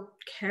or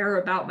care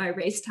about my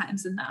race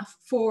times enough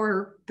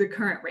for the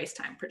current race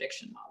time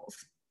prediction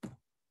models.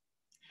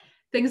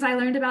 Things I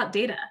learned about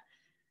data.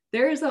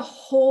 There is a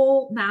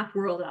whole map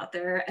world out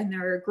there, and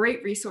there are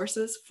great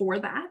resources for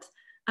that.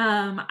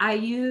 I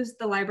used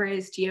the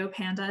libraries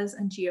GeoPandas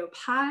and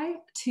GeoPy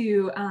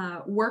to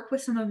work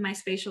with some of my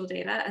spatial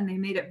data, and they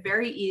made it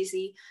very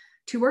easy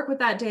to work with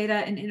that data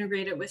and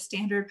integrate it with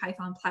standard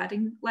Python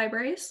plotting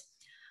libraries.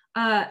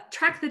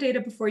 Track the data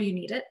before you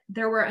need it.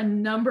 There were a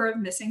number of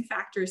missing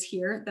factors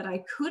here that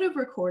I could have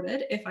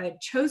recorded if I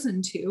had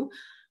chosen to,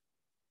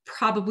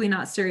 probably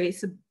not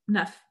serious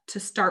enough to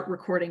start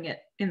recording it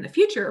in the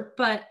future,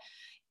 but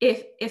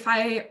if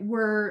I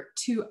were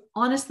to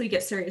honestly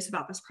get serious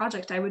about this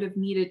project, I would have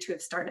needed to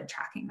have started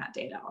tracking that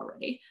data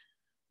already.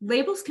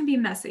 Labels can be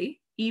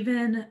messy,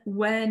 even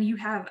when you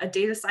have a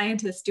data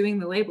scientist doing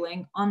the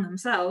labeling on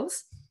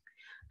themselves.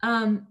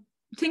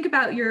 Think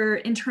about your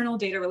internal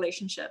data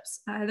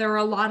relationships. There are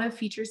a lot of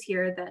features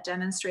here that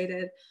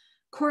demonstrated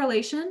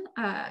correlation.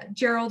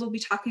 Gerald will be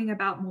talking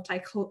about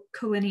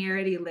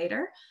multicollinearity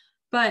later,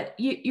 but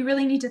you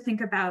really need to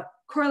think about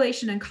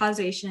correlation and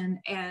causation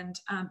and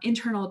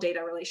internal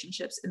data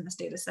relationships in this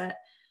data set.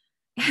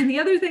 And the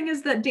other thing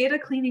is that data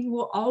cleaning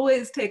will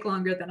always take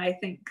longer than I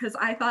think, because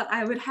I thought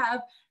I would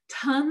have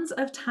tons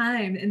of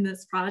time in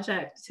this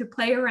project to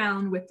play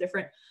around with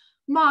different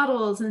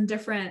models and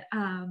different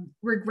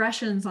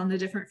regressions on the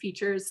different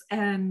features.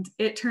 And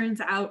it turns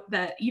out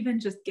that even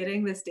just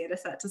getting this data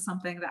set to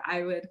something that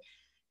I would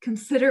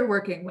consider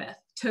working with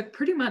took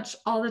pretty much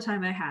all the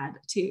time I had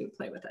to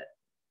play with it.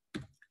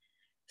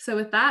 So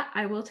with that,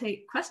 I will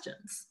take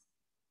questions.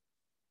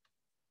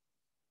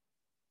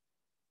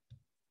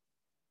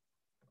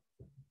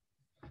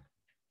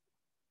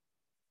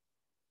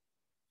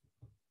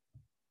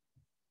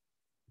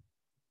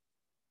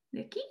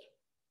 Nikki?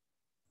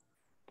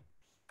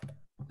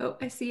 Oh,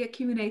 I see a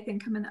Q&A thing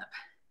coming up.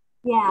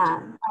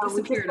 Yeah.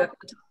 Disappeared up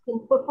the top.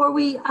 Before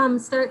we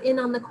start in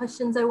on the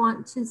questions, I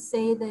want to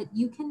say that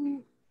you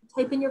can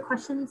type in your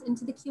questions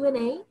into the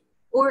Q&A,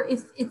 or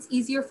if it's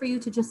easier for you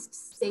to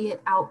just say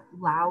it out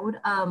loud,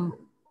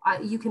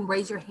 you can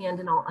raise your hand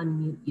and I'll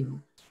unmute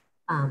you.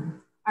 All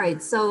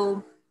right,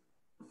 so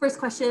first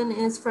question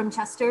is from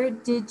Chester.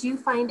 Did you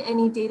find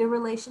any data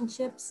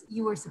relationships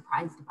you were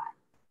surprised by?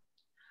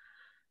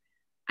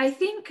 I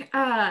think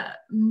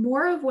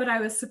more of what I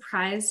was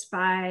surprised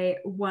by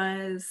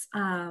was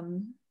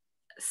some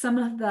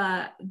of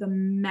the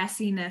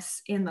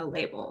messiness in the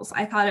labels.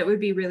 I thought it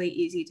would be really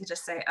easy to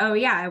just say, oh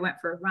yeah, I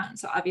went for a run,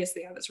 so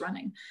obviously I was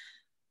running.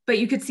 But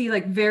you could see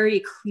like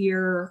very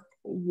clear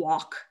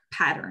walk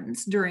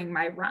patterns during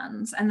my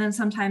runs. And then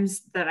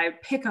sometimes that I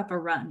pick up a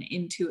run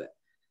into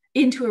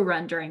a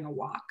run during a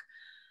walk.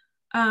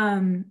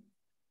 I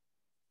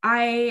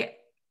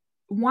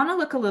want to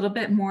look a little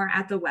bit more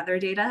at the weather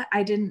data.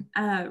 I didn't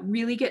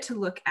really get to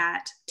look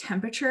at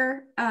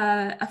temperature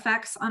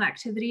effects on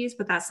activities,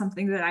 but that's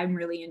something that I'm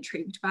really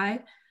intrigued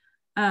by.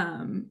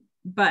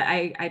 But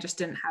I just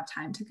didn't have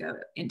time to go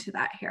into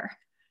that here.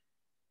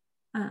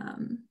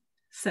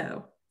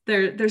 So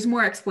there's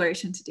more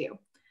exploration to do.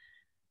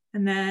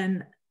 And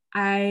then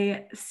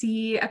I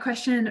see a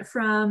question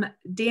from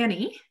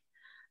Danny.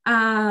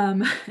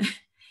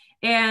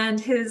 And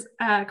his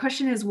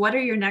question is, what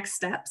are your next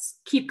steps?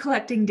 Keep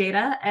collecting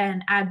data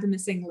and add the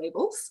missing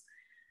labels.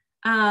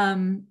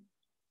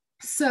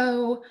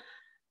 So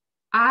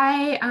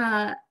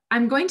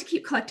I'm going to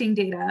keep collecting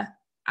data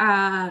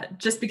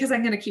just because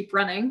I'm going to keep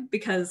running,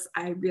 because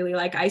I really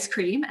like ice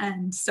cream,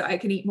 and so I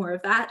can eat more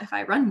of that if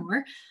I run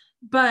more.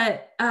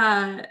 But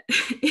I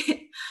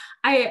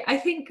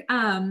think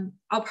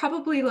I'll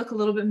probably look a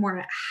little bit more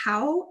at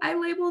how I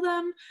label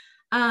them.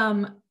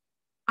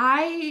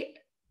 I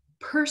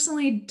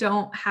personally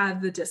don't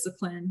have the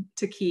discipline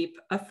to keep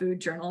a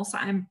food journal, so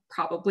I'm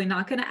probably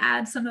not going to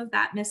add some of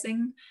that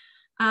missing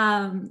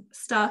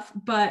stuff.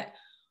 But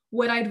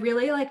what I'd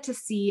really like to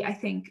see, I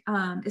think,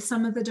 is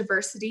some of the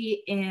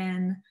diversity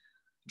in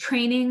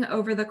training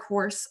over the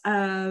course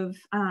of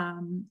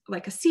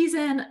like a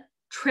season,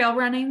 trail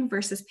running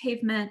versus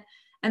pavement.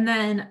 And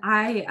then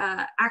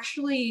I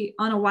actually,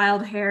 on a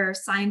wild hair,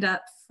 signed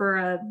up for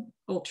an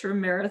ultra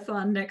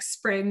marathon next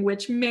spring,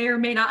 which may or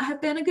may not have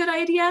been a good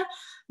idea.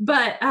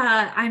 but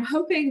I'm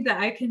hoping that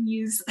I can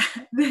use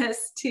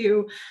this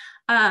to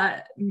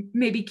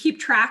maybe keep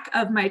track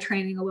of my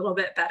training a little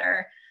bit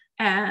better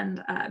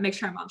and make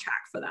sure I'm on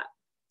track for that.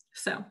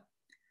 So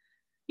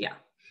yeah.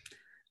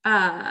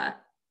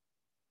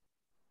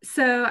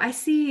 So I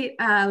see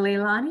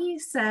Leilani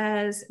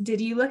says,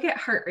 did you look at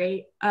heart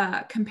rate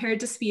compared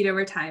to speed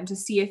over time to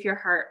see if your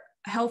heart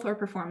health or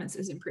performance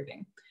is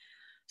improving?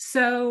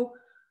 So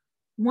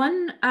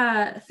one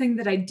thing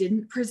that I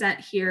didn't present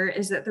here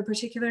is that the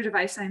particular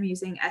device I'm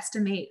using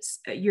estimates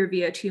your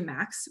VO2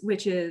 max,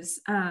 which is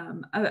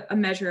a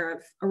measure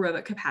of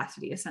aerobic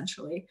capacity,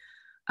 essentially.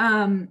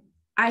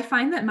 I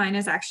find that mine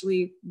is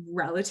actually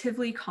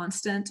relatively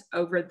constant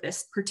over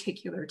this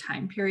particular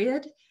time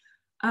period.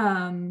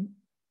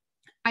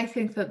 I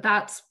think that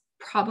that's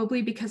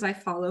probably because I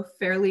follow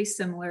fairly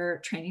similar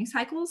training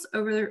cycles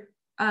over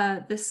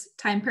this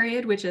time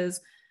period, which is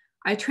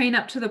I train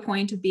up to the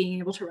point of being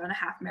able to run a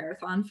half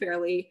marathon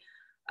fairly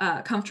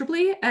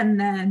comfortably. And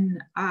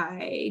then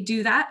I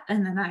do that.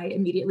 And then I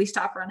immediately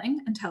stop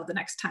running until the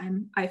next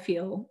time I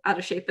feel out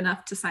of shape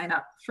enough to sign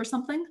up for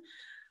something.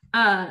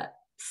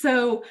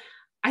 So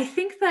I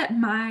think that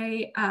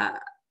my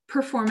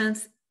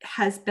performance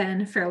has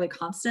been fairly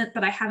constant,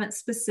 but I haven't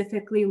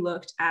specifically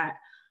looked at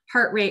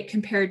heart rate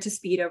compared to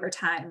speed over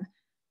time.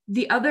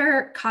 The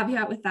other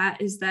caveat with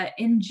that is that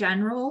in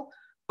general,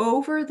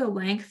 over the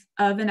length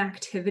of an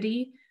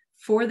activity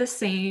for the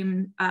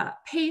same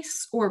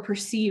pace or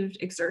perceived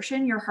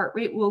exertion, your heart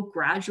rate will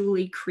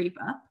gradually creep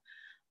up.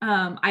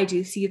 I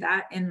do see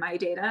that in my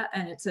data,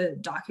 and it's a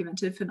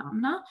documented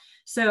phenomena.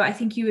 So I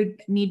think you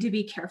would need to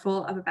be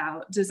careful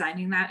about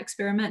designing that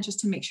experiment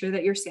just to make sure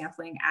that you're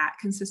sampling at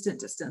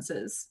consistent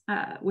distances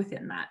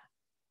within that.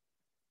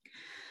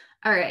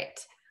 All right.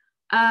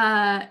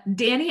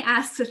 Danny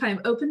asks if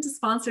I'm open to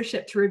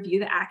sponsorship to review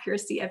the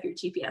accuracy of your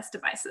GPS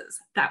devices.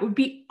 That would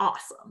be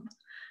awesome.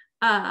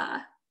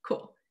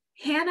 Cool.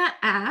 Hannah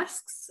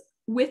asks,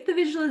 with the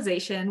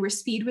visualization where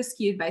speed was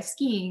skewed by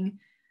skiing,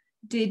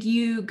 did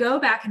you go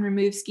back and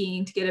remove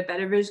skiing to get a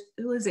better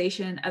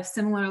visualization of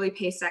similarly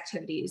paced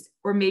activities,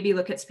 or maybe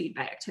look at speed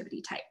by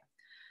activity type?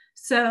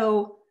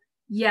 So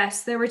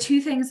yes, there were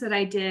two things that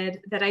I did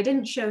that I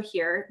didn't show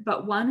here,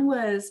 but one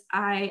was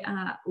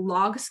I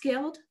log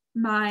scaled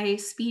my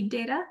speed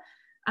data.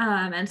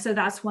 And so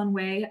that's one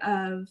way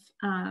of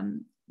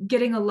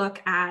getting a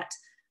look at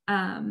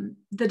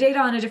the data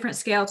on a different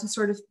scale to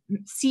sort of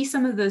see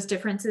some of those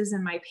differences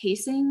in my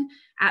pacing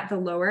at the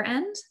lower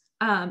end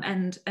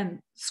and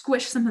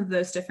squish some of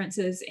those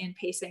differences in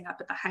pacing up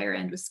at the higher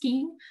end with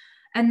skiing.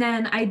 And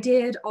then I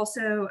did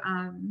also,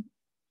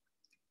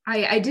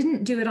 I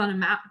didn't do it on a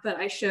map, but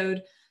I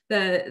showed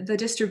the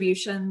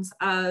distributions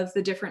of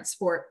the different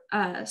sport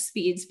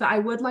speeds, but I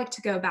would like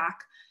to go back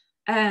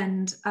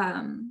and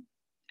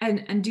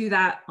do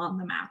that on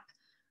the map.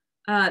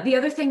 The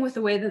other thing with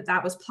the way that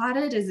that was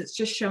plotted is it's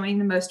just showing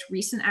the most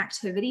recent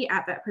activity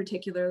at that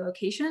particular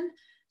location.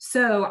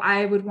 So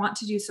I would want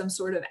to do some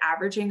sort of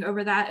averaging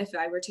over that if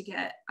I were to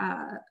get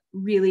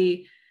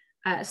really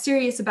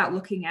serious about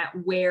looking at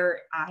where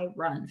I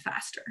run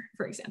faster,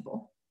 for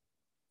example.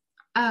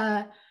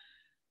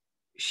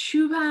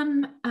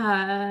 Shubham,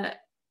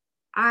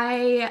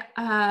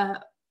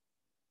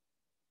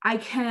 I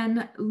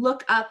can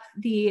look up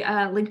the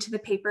link to the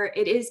paper.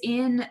 It is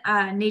in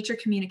Nature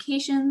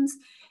Communications.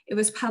 It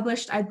was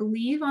published, I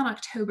believe, on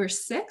October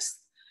 6th.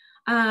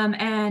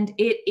 And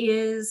it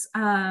is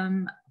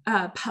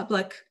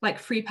public, like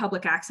free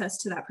public access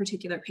to that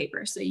particular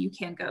paper. So you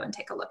can go and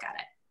take a look at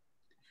it.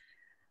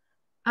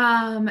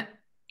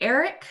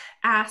 Eric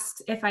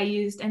asked if I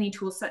used any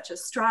tools such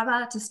as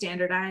Strava to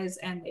standardize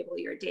and label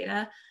your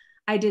data.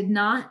 I did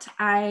not.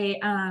 I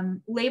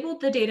labeled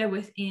the data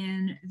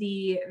within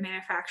the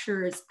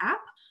manufacturer's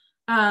app.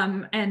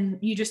 And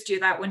you just do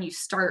that when you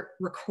start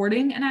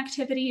recording an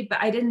activity, but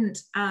I didn't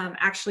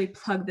actually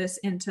plug this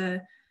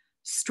into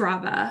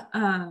Strava.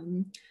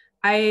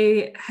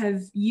 I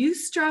have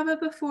used Strava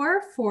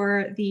before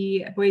for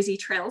the Boise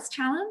Trails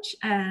Challenge,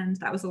 and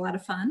that was a lot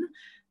of fun.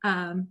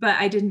 But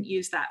I didn't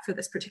use that for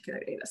this particular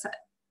data set.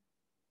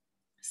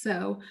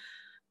 So,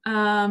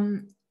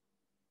 and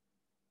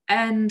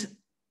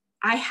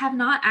I have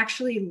not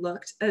actually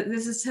looked,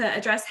 this is to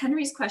address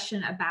Henry's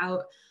question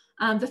about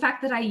the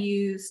fact that I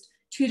used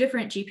two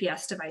different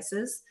GPS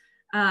devices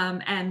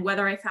and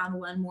whether I found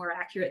one more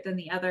accurate than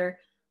the other.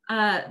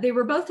 They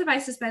were both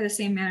devices by the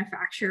same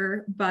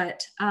manufacturer,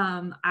 but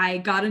I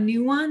got a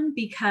new one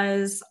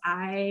because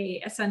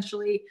I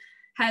essentially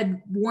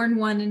had worn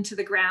one into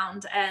the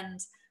ground, and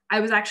I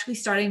was actually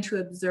starting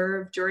to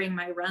observe during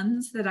my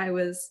runs that I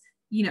was,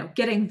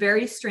 getting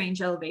very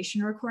strange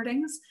elevation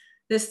recordings.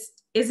 This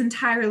is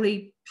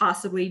entirely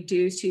possibly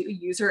due to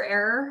user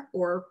error,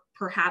 or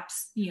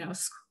perhaps,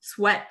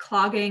 sweat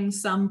clogging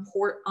some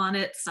port on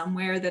it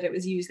somewhere that it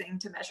was using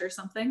to measure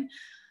something.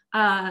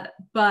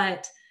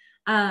 But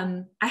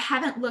I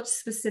haven't looked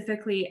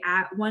specifically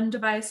at one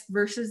device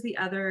versus the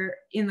other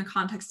in the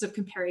context of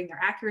comparing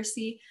their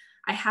accuracy.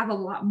 I have a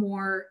lot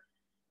more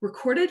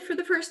recorded for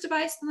the first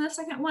device than the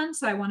second one.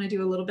 So I want to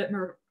do a little bit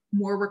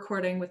more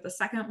recording with the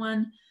second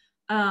one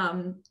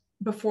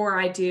before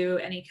I do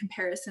any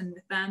comparison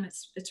with them.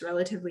 It's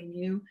relatively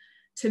new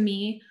to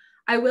me.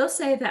 I will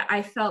say that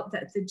I felt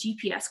that the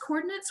GPS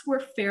coordinates were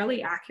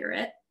fairly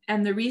accurate.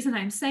 And the reason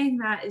I'm saying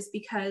that is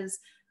because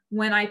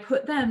when I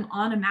put them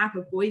on a map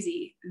of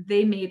Boise,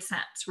 they made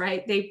sense,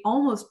 right? They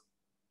almost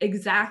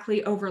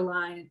exactly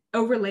overlaid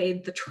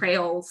the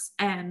trails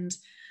and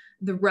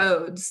the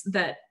roads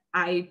that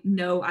I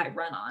know I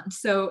run on.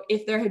 So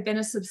if there had been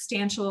a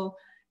substantial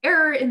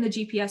error in the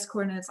GPS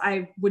coordinates,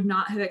 I would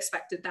not have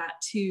expected that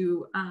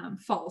to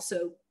fall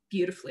so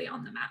beautifully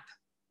on the map.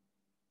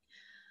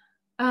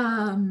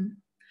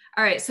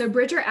 All right, so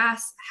Bridger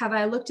asks, have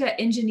I looked at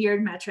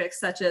engineered metrics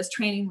such as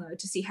training load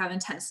to see how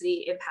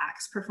intensity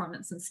impacts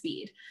performance and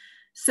speed?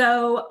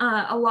 So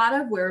a lot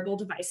of wearable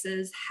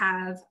devices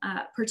have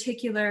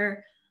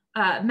particular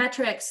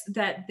metrics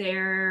that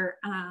their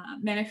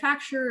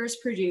manufacturers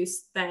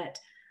produce that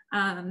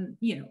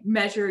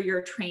measure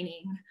your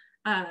training,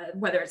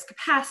 whether it's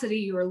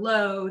capacity or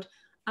load.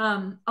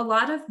 A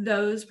lot of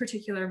those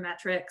particular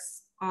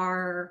metrics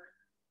are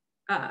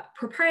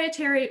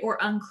proprietary or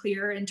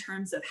unclear in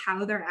terms of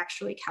how they're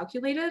actually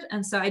calculated.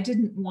 And so I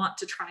didn't want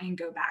to try and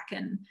go back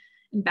and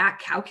back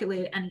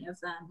calculate any of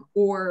them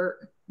or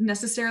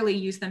necessarily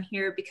use them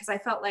here because I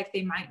felt like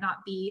they might not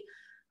be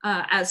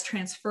as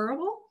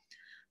transferable.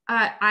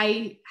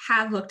 I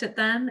have looked at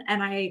them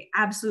and I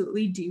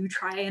absolutely do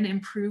try and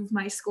improve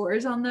my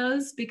scores on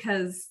those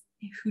because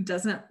who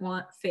doesn't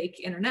want fake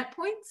internet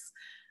points?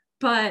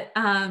 But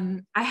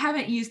I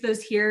haven't used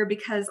those here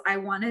because I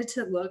wanted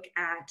to look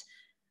at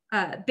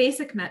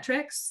basic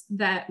metrics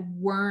that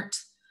weren't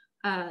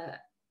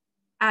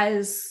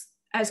as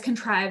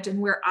contrived and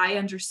where I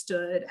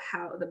understood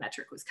how the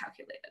metric was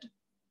calculated.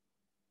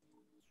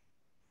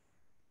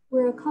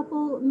 We're a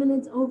couple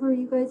minutes over.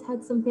 You guys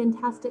had some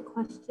fantastic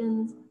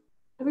questions.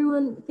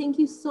 Everyone, thank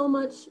you so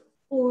much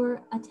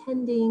for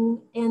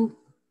attending. And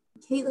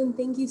Kaitlyn,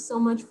 thank you so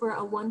much for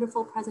a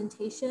wonderful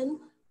presentation.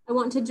 I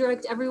want to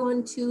direct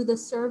everyone to the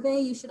survey.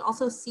 You should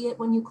also see it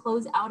when you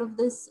close out of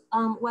this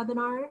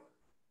webinar.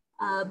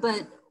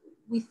 But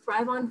we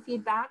thrive on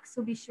feedback,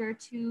 so be sure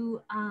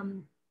to,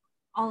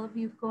 all of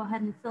you, go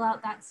ahead and fill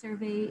out that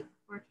survey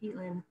for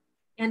Kaitlyn.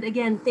 And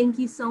again, thank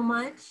you so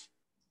much,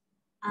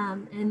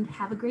 and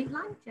have a great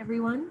lunch,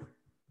 everyone.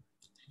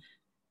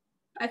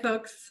 Bye,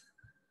 folks.